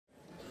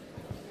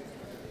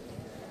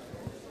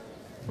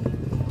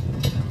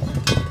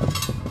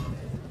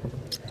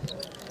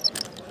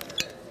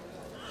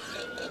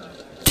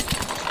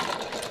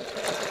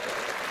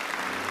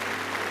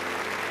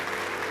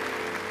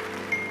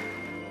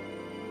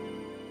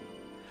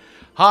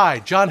Hi,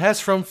 John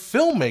Hess from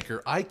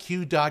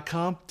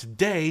FilmmakerIQ.com.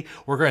 Today,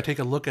 we're going to take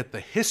a look at the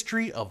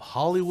history of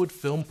Hollywood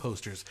film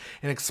posters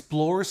and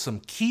explore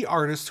some key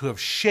artists who have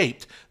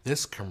shaped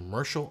this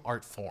commercial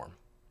art form.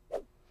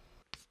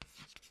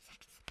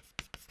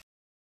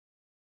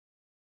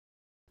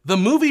 The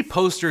movie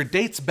poster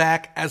dates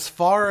back as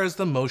far as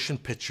the motion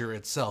picture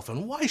itself,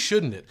 and why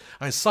shouldn't it?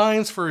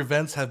 Signs for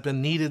events have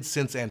been needed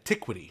since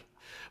antiquity.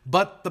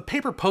 But the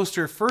paper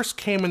poster first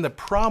came into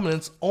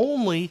prominence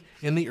only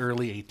in the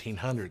early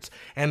 1800s,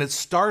 and it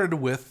started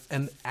with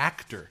an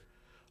actor,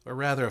 or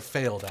rather a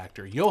failed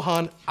actor,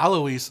 Johann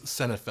Alois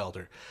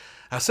Senefelder.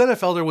 Now,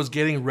 Senefelder was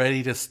getting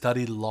ready to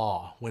study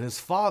law when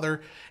his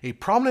father, a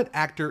prominent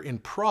actor in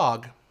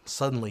Prague,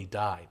 suddenly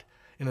died.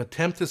 In an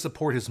attempt to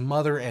support his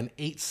mother and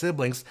 8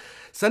 siblings,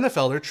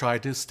 Senefelder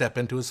tried to step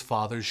into his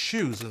father's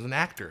shoes as an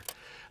actor.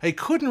 He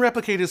couldn't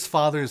replicate his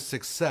father's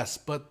success,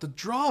 but the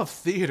draw of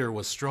theater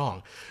was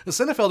strong.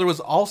 Senefelder was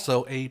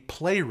also a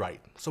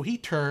playwright, so he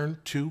turned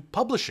to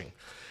publishing.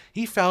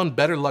 He found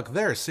better luck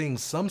there, seeing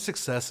some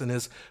success in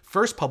his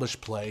first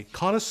published play,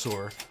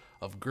 Connoisseur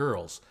of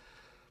Girls.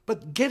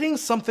 But getting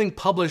something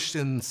published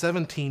in the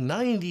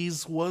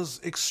 1790s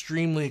was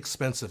extremely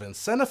expensive, and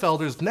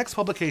Senefelder's next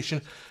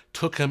publication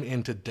took him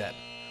into debt.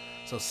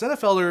 So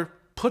Senefelder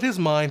put his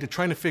mind to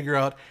trying to figure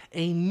out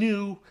a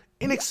new,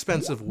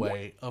 inexpensive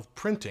way of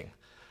printing.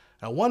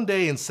 Now, one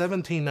day in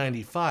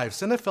 1795,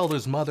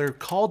 Senefelder's mother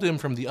called him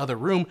from the other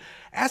room,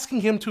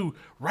 asking him to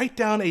write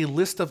down a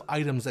list of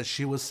items that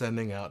she was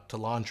sending out to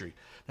laundry.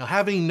 Now,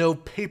 having no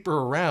paper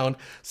around,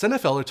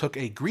 Senefelder took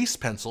a grease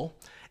pencil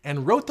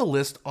and wrote the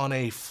list on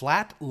a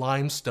flat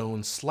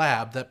limestone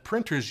slab that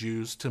printers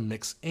use to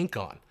mix ink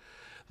on.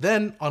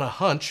 Then, on a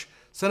hunch,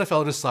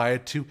 Senefelder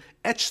decided to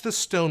etch the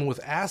stone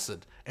with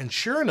acid, and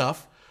sure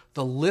enough,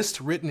 the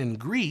list written in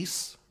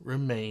grease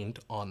remained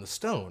on the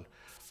stone.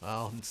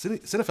 Well,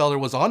 Senefelder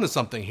was onto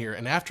something here,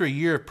 and after a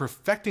year of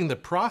perfecting the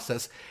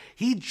process,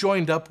 he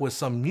joined up with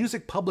some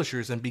music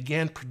publishers and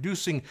began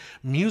producing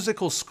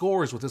musical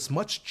scores with this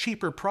much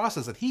cheaper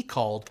process that he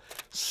called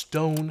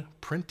stone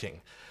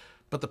printing.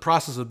 But the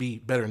process would be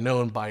better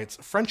known by its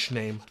French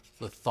name,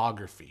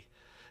 lithography.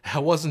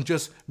 It wasn't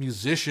just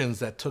musicians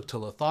that took to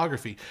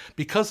lithography.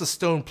 Because the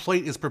stone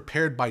plate is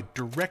prepared by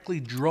directly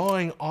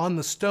drawing on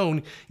the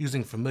stone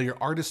using familiar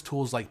artist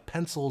tools like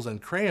pencils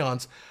and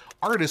crayons,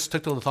 artists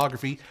took to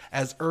lithography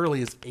as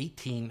early as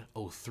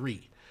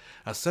 1803.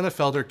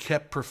 Senefelder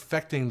kept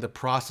perfecting the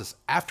process.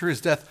 After his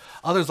death,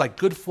 others like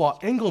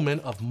Godefroy Engelmann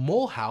of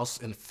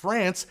Mulhouse in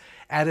France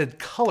added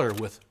color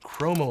with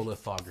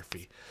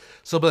chromolithography.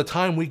 So by the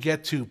time we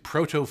get to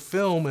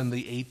proto-film in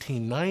the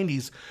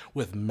 1890s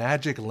with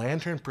magic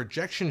lantern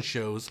projection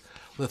shows,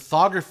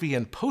 lithography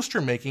and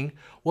poster making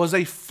was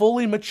a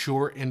fully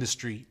mature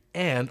industry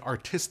and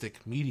artistic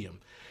medium.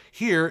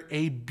 Here,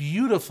 a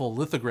beautiful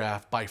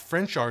lithograph by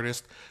French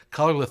artist,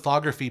 color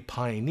lithography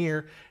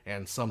pioneer,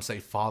 and some say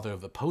father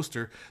of the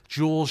poster,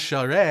 Jules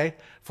Charest,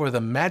 for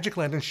the Magic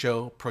Lantern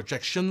show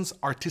Projections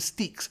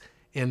Artistiques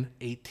in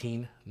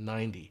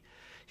 1890.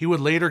 He would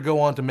later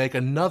go on to make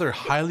another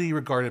highly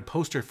regarded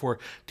poster for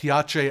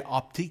Théâtre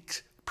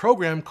Optique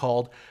program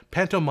called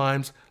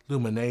Pantomimes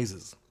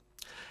Lumineuses.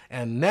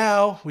 And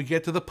now we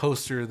get to the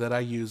poster that I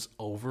use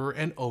over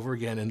and over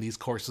again in these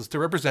courses to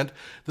represent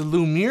the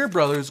Lumiere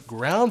brothers'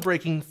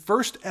 groundbreaking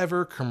first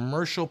ever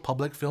commercial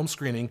public film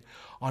screening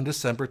on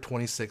December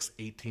 26,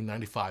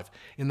 1895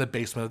 in the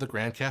basement of the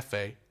Grand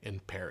Café in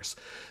Paris.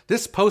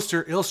 This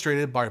poster,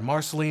 illustrated by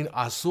Marceline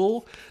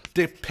Azul,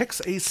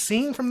 depicts a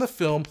scene from the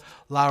film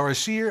La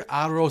Rivière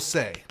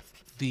Arrosée,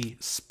 the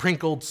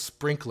sprinkled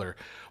sprinkler,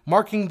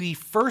 marking the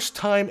first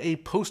time a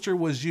poster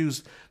was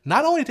used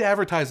not only to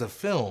advertise a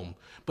film,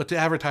 but to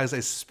advertise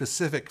a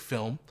specific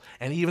film,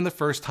 and even the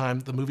first time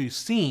the movie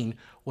scene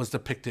was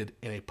depicted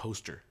in a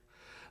poster.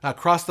 Now,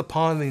 across the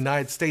pond in the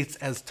United States,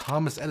 as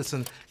Thomas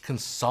Edison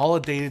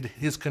consolidated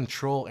his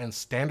control and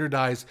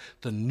standardized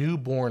the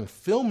newborn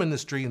film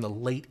industry in the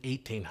late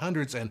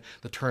 1800s and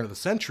the turn of the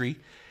century,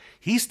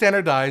 he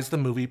standardized the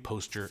movie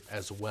poster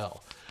as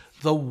well.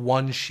 The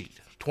one sheet,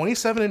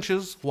 27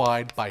 inches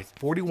wide by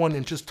 41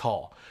 inches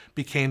tall,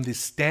 became the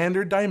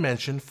standard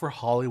dimension for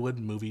Hollywood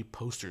movie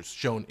posters,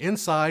 shown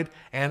inside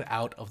and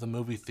out of the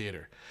movie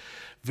theater.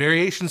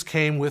 Variations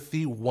came with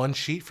the 1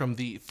 sheet from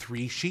the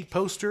 3-sheet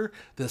poster,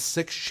 the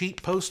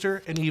 6-sheet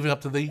poster, and even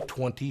up to the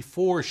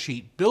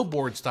 24-sheet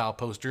billboard-style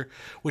poster,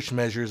 which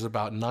measures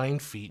about 9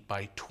 feet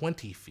by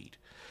 20 feet.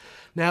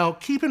 Now,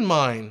 keep in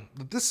mind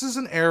that this is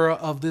an era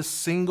of this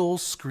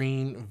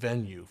single-screen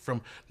venue.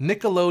 From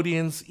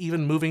Nickelodeon's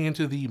even moving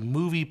into the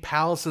movie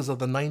palaces of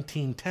the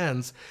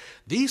 1910s,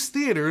 these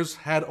theaters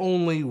had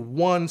only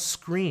one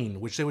screen,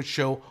 which they would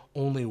show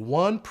only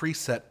one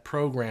preset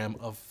program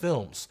of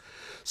films.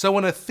 So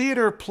when a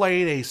theater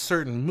played a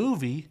certain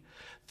movie,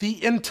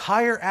 The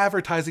entire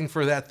advertising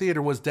for that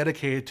theater was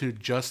dedicated to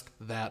just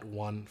that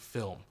one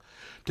film.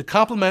 To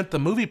complement the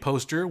movie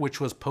poster,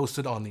 which was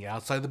posted on the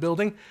outside of the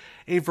building,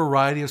 a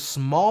variety of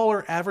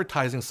smaller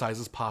advertising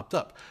sizes popped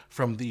up,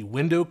 from the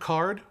window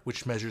card,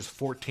 which measures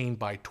 14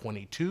 by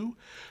 22,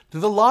 to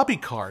the lobby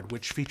card,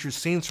 which features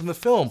scenes from the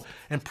film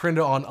and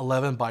printed on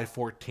 11 by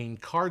 14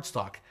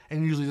 cardstock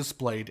and usually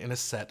displayed in a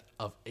set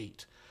of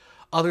 8.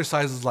 Other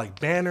sizes like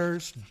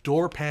banners,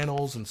 door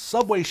panels, and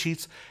subway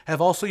sheets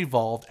have also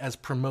evolved as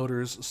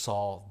promoters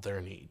saw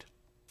their need.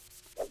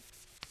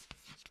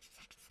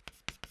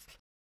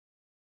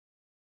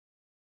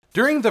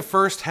 During the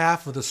first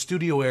half of the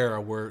studio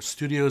era, where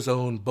studios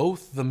owned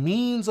both the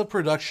means of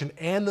production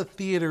and the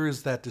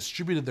theaters that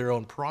distributed their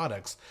own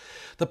products,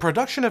 the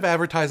production of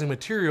advertising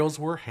materials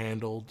were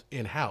handled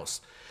in-house.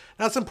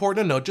 Now, it's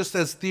important to note, just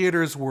as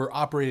theaters were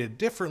operated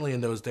differently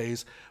in those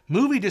days,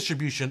 movie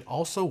distribution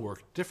also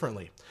worked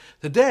differently.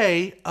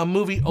 Today, a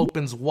movie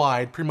opens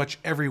wide pretty much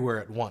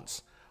everywhere at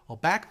once. Well,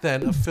 back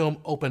then, a film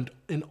opened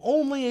in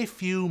only a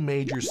few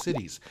major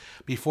cities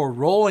before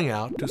rolling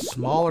out to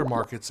smaller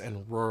markets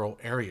and rural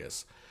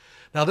areas.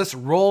 Now, this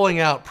rolling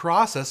out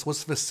process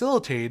was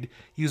facilitated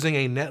using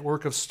a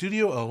network of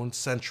studio-owned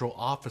central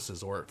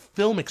offices, or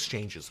film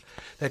exchanges,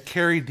 that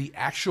carried the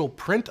actual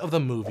print of the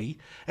movie,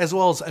 as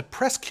well as a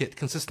press kit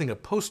consisting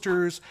of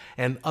posters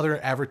and other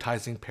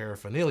advertising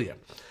paraphernalia.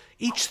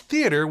 Each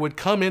theater would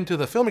come into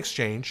the film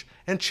exchange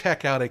and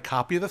check out a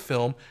copy of the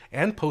film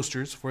and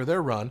posters for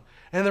their run,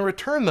 and then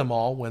return them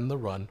all when the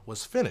run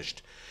was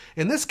finished.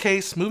 In this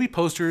case, movie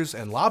posters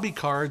and lobby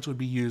cards would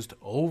be used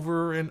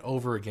over and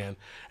over again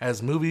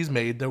as movies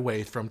made their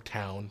way from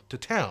town to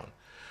town.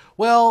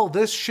 Well,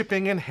 this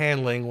shipping and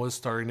handling was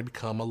starting to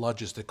become a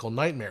logistical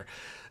nightmare,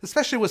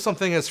 especially with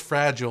something as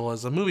fragile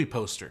as a movie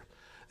poster.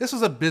 This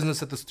was a business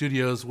that the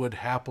studios would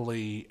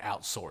happily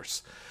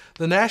outsource.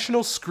 The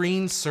National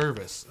Screen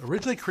Service,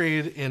 originally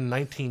created in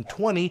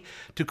 1920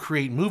 to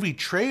create movie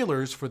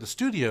trailers for the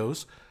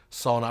studios,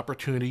 saw an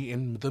opportunity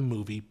in the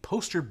movie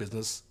poster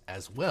business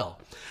as well.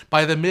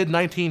 By the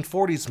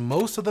mid-1940s,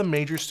 most of the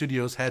major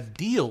studios had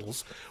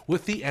deals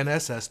with the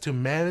NSS to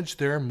manage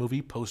their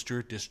movie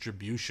poster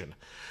distribution.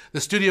 The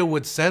studio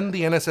would send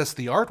the NSS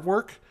the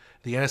artwork.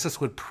 The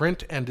NSS would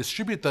print and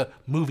distribute the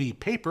movie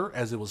paper,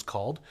 as it was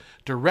called,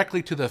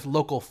 directly to the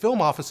local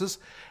film offices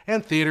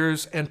and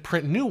theaters, and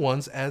print new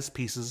ones as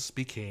pieces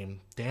became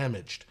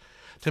damaged.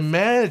 To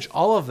manage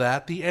all of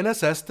that, the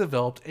NSS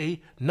developed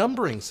a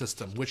numbering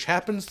system, which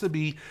happens to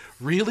be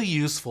really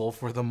useful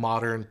for the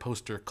modern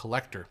poster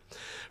collector.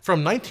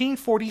 From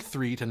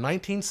 1943 to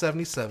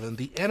 1977,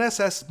 the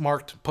NSS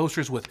marked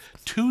posters with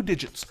 2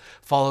 digits,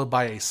 followed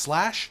by a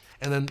slash,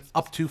 and then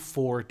up to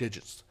 4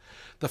 digits.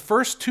 The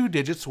first 2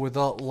 digits were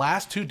the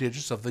last 2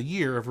 digits of the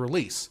year of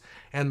release,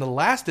 and the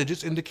last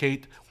digits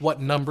indicate what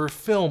number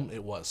film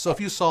it was. So if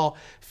you saw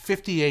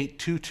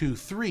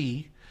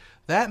 58223,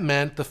 that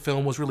meant the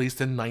film was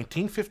released in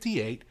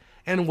 1958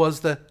 and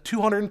was the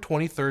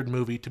 223rd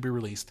movie to be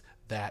released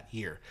that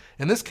year.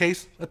 In this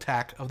case,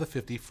 Attack of the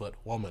 50-Foot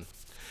Woman.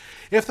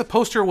 If the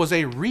poster was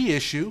a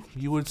reissue,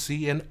 you would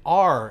see an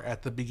R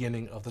at the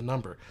beginning of the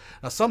number.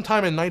 Now,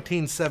 sometime in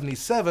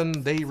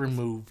 1977, they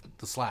removed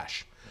the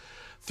slash.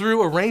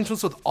 Through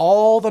arrangements with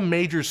all the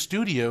major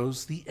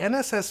studios, the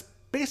NSS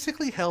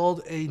basically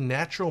held a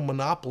natural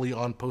monopoly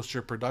on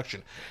poster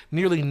production.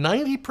 Nearly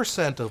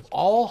 90% of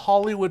all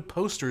Hollywood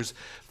posters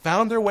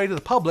found their way to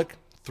the public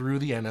through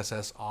the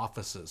NSS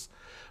offices.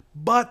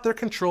 But their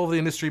control of the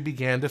industry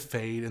began to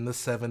fade in the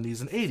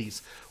 70s and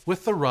 80s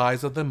with the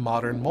rise of the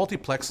modern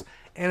multiplex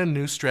and a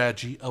new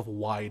strategy of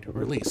wide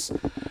release.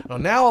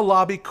 Now a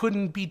lobby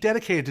couldn't be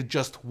dedicated to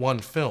just one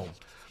film,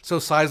 so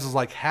sizes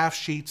like half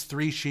sheets,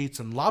 3 sheets,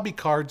 and lobby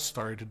cards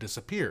started to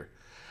disappear.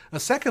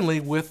 Secondly,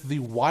 with the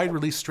wide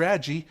release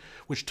strategy,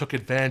 which took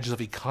advantage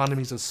of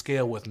economies of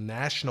scale with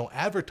national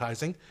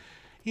advertising,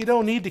 you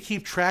don't need to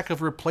keep track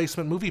of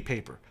replacement movie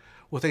paper.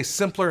 With a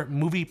simpler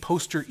movie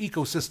poster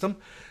ecosystem,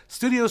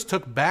 studios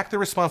took back the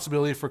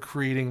responsibility for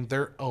creating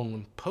their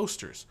own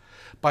posters.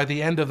 By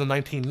the end of the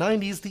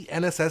 1990s, the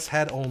NSS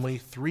had only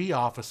 3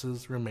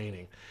 offices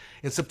remaining.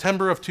 In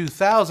September of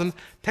 2000,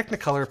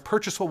 Technicolor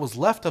purchased what was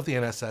left of the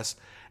NSS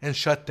and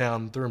shut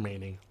down the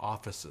remaining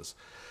offices.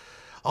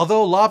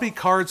 Although lobby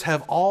cards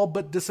have all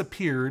but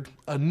disappeared,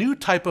 a new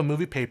type of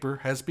movie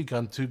paper has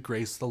begun to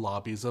grace the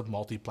lobbies of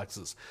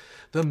multiplexes: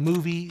 the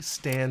movie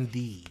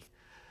standee.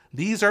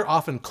 These are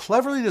often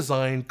cleverly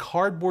designed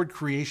cardboard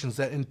creations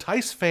that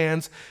entice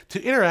fans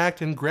to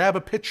interact and grab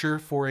a picture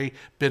for a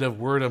bit of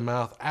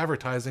word-of-mouth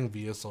advertising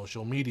via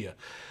social media.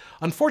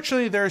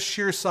 Unfortunately, their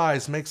sheer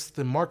size makes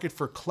the market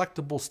for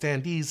collectible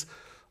standees a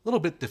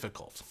little bit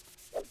difficult.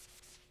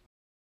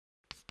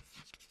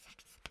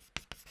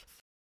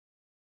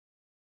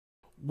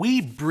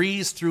 We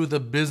breeze through the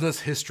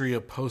business history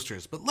of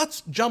posters, but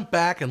let's jump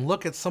back and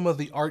look at some of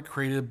the art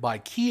created by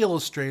key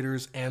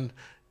illustrators and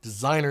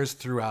designers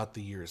throughout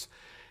the years.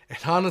 And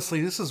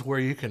honestly, this is where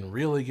you can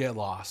really get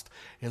lost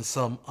in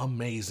some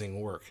amazing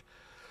work.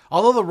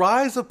 Although the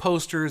rise of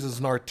posters as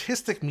an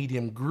artistic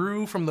medium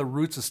grew from the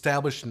roots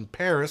established in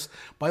Paris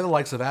by the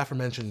likes of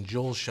aforementioned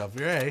Jules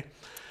Chauvet,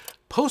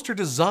 poster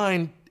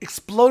design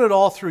exploded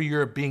all through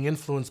Europe, being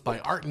influenced by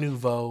Art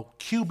Nouveau,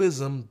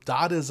 Cubism,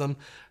 Dadaism,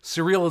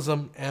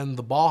 Surrealism, and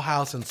the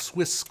Bauhaus and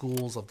Swiss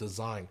schools of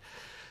design.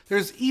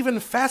 There's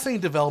even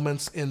fascinating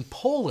developments in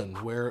Poland,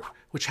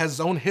 which has its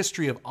own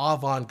history of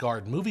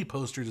avant-garde movie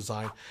poster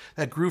design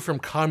that grew from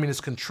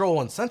communist control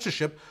and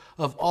censorship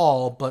of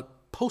all but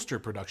poster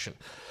production.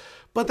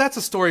 But that's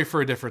a story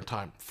for a different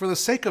time. For the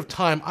sake of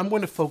time, I'm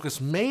going to focus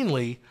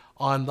mainly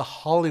on the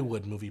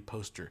Hollywood movie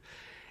poster.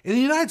 In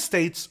the United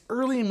States,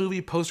 early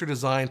movie poster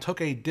design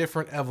took a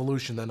different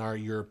evolution than our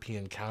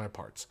European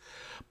counterparts.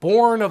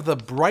 Born of the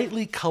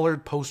brightly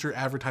colored poster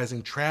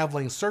advertising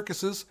traveling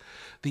circuses,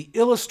 the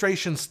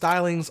illustration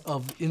stylings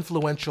of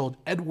influential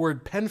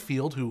Edward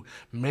Penfield, who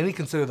many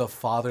consider the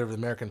father of the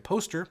American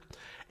poster,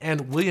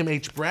 and William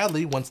H.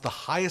 Bradley, once the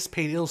highest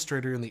paid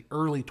illustrator in the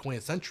early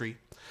 20th century,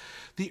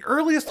 the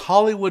earliest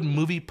Hollywood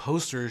movie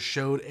posters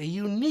showed a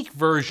unique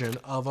version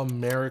of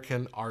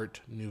American Art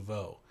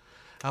Nouveau.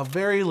 Now,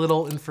 very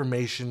little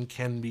information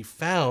can be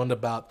found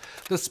about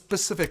the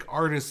specific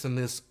artists in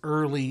this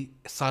early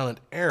silent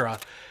era,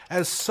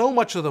 as so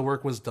much of the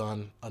work was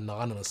done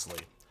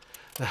anonymously.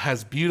 Now,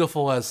 as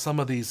beautiful as some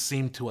of these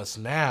seem to us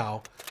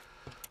now,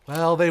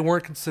 well, they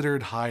weren't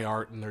considered high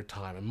art in their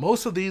time, and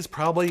most of these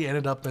probably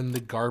ended up in the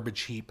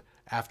garbage heap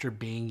after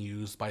being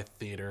used by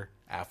theater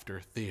after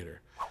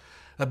theater.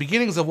 The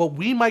beginnings of what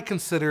we might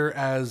consider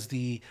as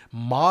the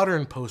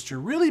modern poster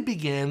really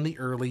began in the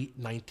early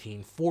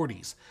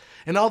 1940s.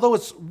 And although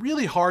it's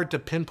really hard to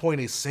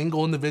pinpoint a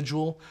single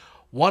individual,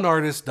 one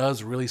artist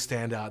does really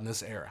stand out in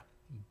this era: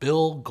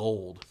 Bill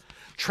Gold.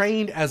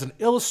 Trained as an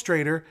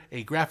illustrator,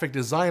 a graphic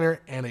designer,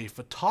 and a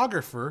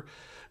photographer,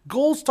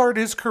 Gold started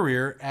his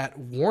career at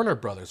Warner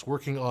Brothers,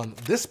 working on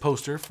this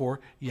poster for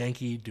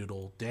Yankee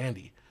Doodle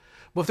Dandy.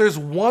 But if there's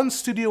one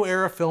studio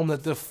era film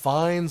that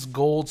defines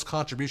Gold's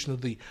contribution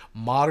to the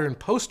modern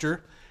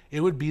poster,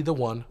 it would be the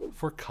one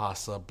for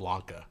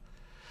Casablanca.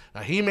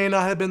 Now, he may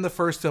not have been the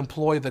first to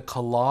employ the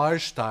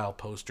collage style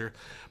poster,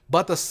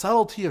 but the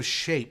subtlety of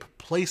shape,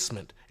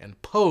 placement, and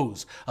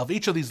pose of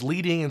each of these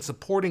leading and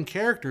supporting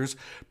characters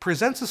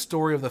presents a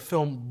story of the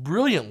film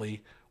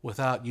brilliantly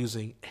without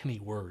using any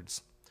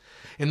words.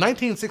 In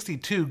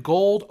 1962,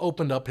 Gold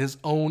opened up his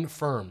own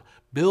firm,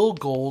 Bill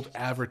Gold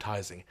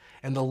Advertising,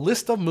 and the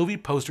list of movie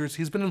posters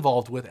he's been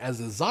involved with as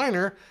a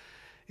designer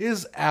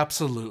is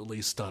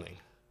absolutely stunning.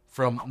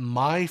 From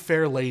My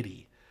Fair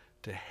Lady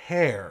to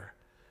Hair,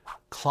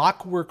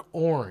 Clockwork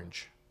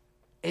Orange,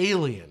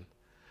 Alien,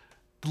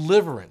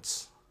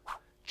 Deliverance,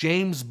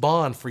 James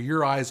Bond for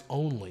Your Eyes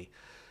Only,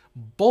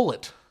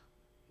 Bullet,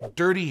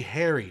 Dirty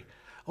Harry,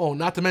 oh,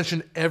 not to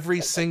mention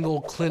every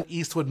single Clint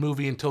Eastwood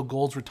movie until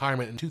Gold's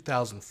retirement in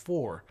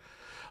 2004.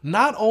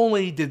 Not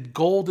only did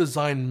Gold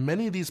design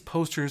many of these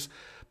posters,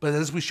 but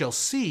as we shall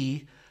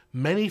see,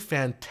 many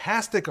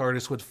fantastic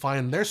artists would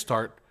find their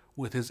start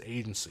with his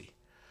agency.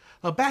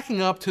 Now,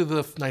 backing up to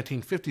the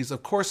 1950s,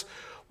 of course,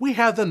 we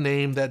have the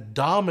name that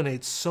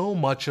dominates so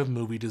much of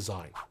movie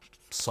design: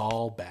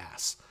 Saul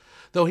Bass.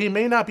 Though he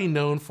may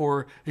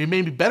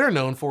be better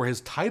known for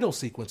his title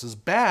sequences,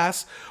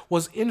 Bass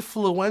was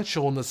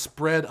influential in the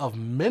spread of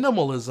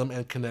minimalism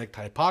and kinetic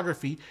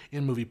typography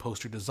in movie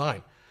poster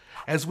design.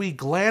 As we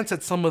glance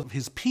at some of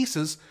his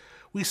pieces,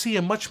 we see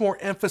a much more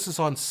emphasis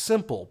on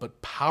simple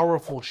but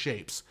powerful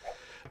shapes.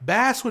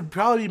 Bass would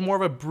probably be more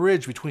of a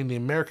bridge between the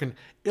American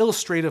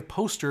illustrative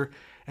poster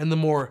and the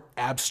more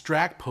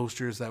abstract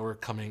posters that were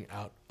coming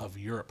out of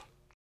Europe.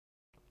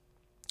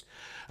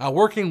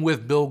 Working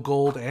with Bill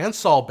Gold and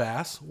Saul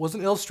Bass was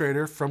an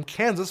illustrator from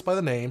Kansas by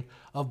the name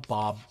of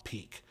Bob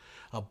Peak.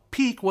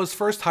 Peak was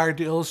first hired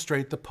to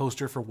illustrate the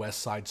poster for West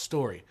Side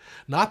Story.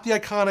 Not the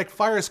iconic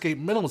fire escape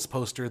minimalist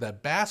poster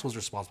that Bass was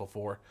responsible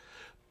for,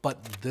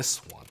 but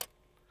this one.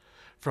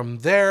 From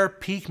there,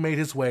 Peak made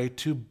his way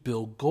to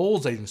Bill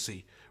Gold's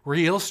agency, where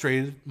he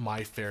illustrated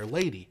My Fair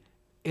Lady,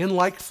 In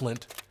Like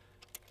Flint,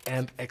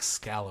 and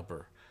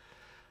Excalibur.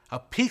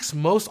 Peak's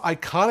most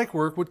iconic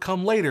work would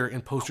come later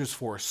in posters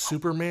for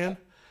Superman,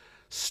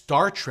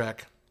 Star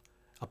Trek,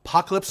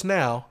 Apocalypse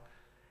Now,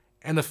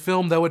 and a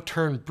film that would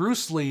turn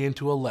Bruce Lee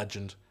into a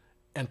legend,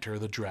 Enter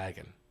the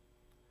Dragon.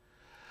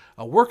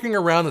 Working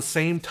around the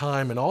same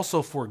time and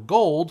also for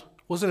Gold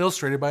was an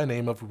illustrator by the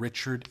name of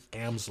Richard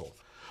Amsel.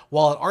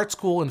 While at art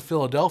school in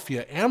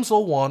Philadelphia,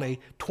 Amsel won a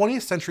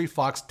 20th Century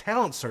Fox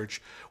talent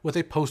search with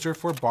a poster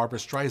for Barbra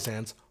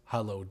Streisand's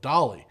Hello,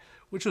 Dolly,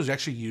 which was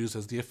actually used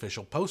as the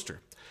official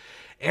poster.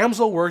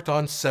 Amsel worked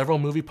on several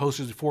movie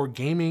posters before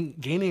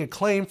gaining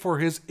acclaim for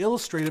his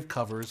illustrative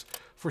covers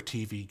for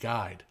TV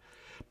Guide.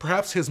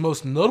 Perhaps his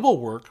most notable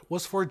work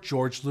was for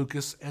George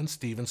Lucas and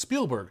Steven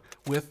Spielberg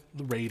with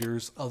The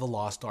Raiders of the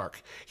Lost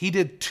Ark. He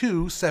did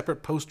two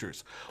separate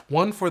posters,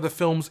 one for the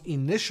film's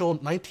initial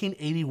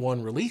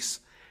 1981 release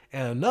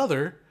and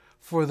another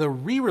for the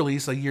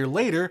re-release a year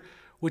later,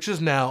 which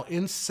is now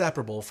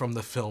inseparable from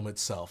the film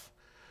itself.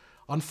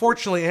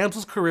 Unfortunately,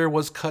 Amsel's career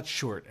was cut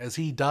short as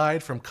he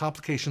died from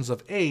complications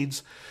of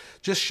AIDS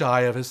just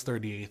shy of his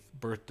 38th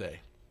birthday.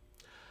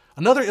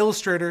 Another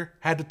illustrator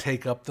had to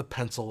take up the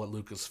pencil at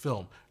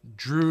Lucasfilm,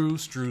 Drew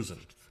Struzan.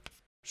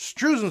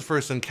 Struzan's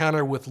first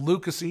encounter with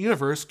Lucas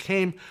Universe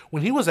came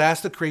when he was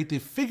asked to create the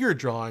figure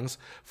drawings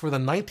for the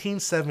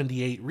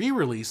 1978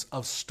 re-release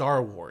of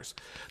Star Wars.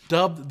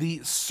 Dubbed the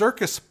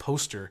Circus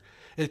Poster,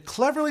 it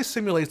cleverly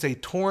simulates a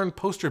torn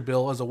poster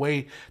bill as a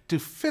way to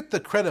fit the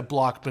credit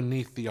block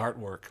beneath the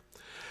artwork.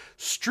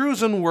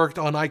 Struzan worked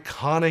on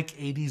iconic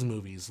 80s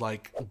movies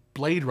like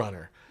Blade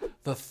Runner,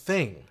 The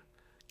Thing,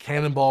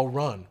 Cannonball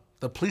Run,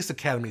 the Police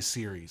Academy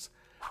series,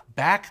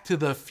 Back to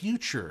the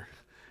Future,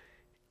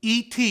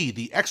 E.T.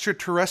 the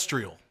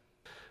Extraterrestrial,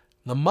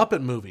 The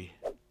Muppet Movie,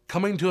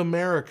 Coming to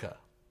America,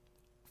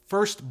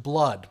 First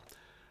Blood,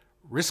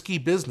 Risky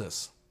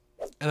Business,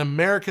 An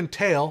American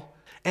Tail,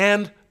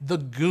 and The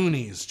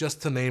Goonies,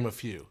 just to name a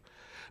few.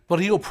 But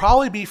he will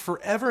probably be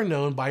forever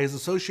known by his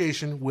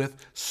association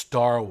with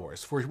Star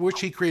Wars, for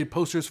which he created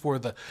posters for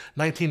the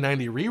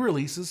 1990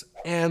 re-releases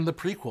and the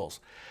prequels,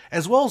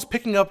 as well as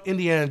picking up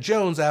Indiana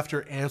Jones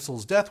after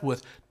Ansel's death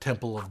with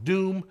Temple of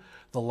Doom,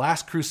 The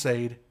Last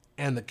Crusade,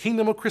 and The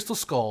Kingdom of Crystal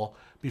Skull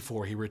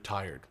before he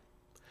retired.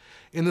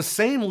 In the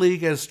same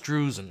league as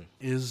Struzan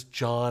is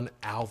John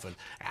Alvin.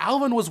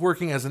 Alvin was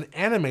working as an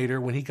animator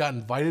when he got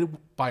invited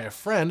by a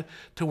friend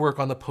to work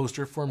on the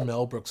poster for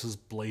Mel Brooks'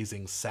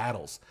 Blazing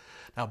Saddles.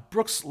 Now,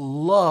 Brooks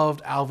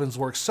loved Alvin's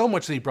work so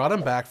much that he brought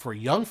him back for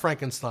Young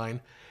Frankenstein,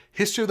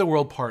 History of the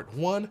World Part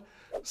 1,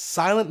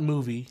 Silent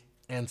Movie,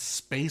 and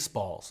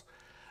Spaceballs.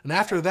 And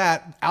after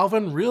that,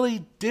 Alvin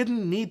really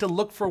didn't need to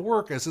look for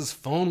work as his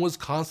phone was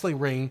constantly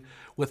ringing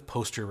with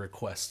poster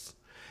requests.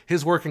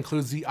 His work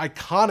includes the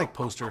iconic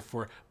poster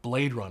for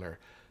Blade Runner,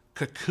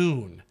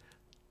 Cocoon,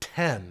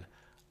 10,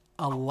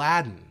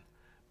 Aladdin,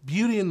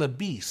 Beauty and the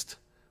Beast,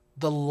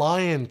 The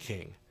Lion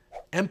King,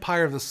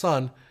 Empire of the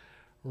Sun,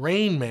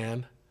 Rain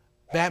Man,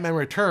 Batman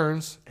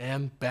Returns,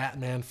 and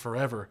Batman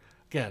Forever.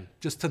 Again,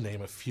 just to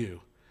name a few.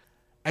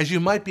 As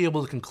you might be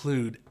able to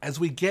conclude, as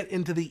we get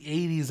into the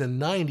 80s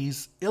and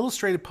 90s,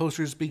 illustrated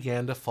posters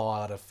began to fall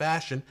out of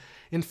fashion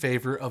in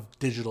favor of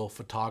digital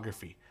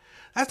photography.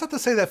 That's not to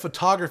say that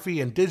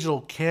photography and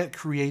digital can't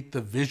create the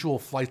visual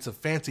flights of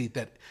fancy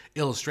that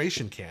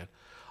illustration can.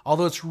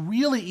 Although it's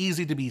really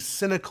easy to be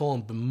cynical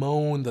and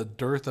bemoan the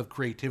dearth of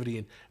creativity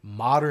in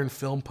modern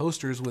film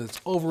posters with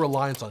its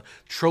over-reliance on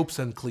tropes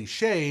and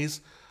cliches,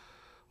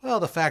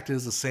 well, the fact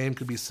is the same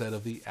could be said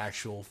of the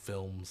actual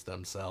films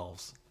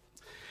themselves.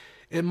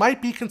 It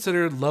might be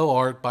considered low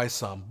art by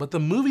some, but the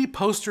movie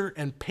poster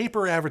and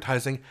paper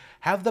advertising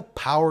have the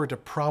power to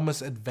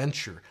promise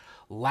adventure,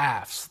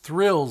 laughs,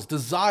 thrills,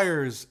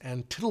 desires,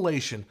 and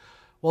titillation,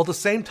 while at the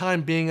same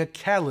time being a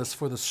catalyst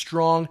for the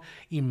strong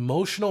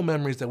emotional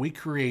memories that we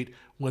create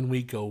when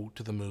we go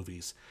to the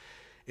movies.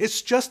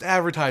 It's just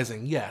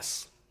advertising,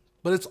 yes,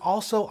 but it's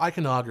also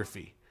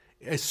iconography,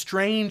 a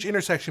strange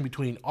intersection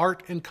between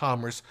art and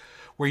commerce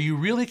where you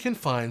really can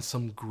find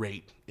some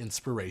great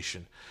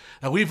inspiration.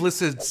 Now, we've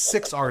listed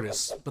 6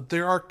 artists, but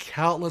there are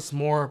countless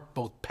more,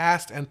 both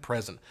past and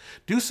present.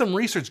 Do some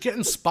research, get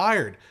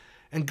inspired,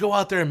 and go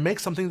out there and make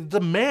something that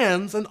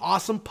demands an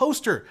awesome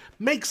poster.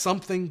 Make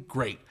something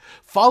great.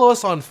 Follow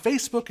us on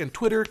Facebook and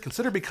Twitter.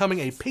 Consider becoming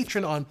a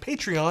patron on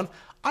Patreon.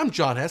 I'm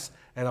John Hess,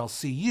 and I'll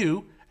see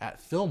you at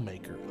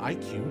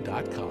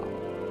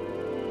filmmakeriq.com.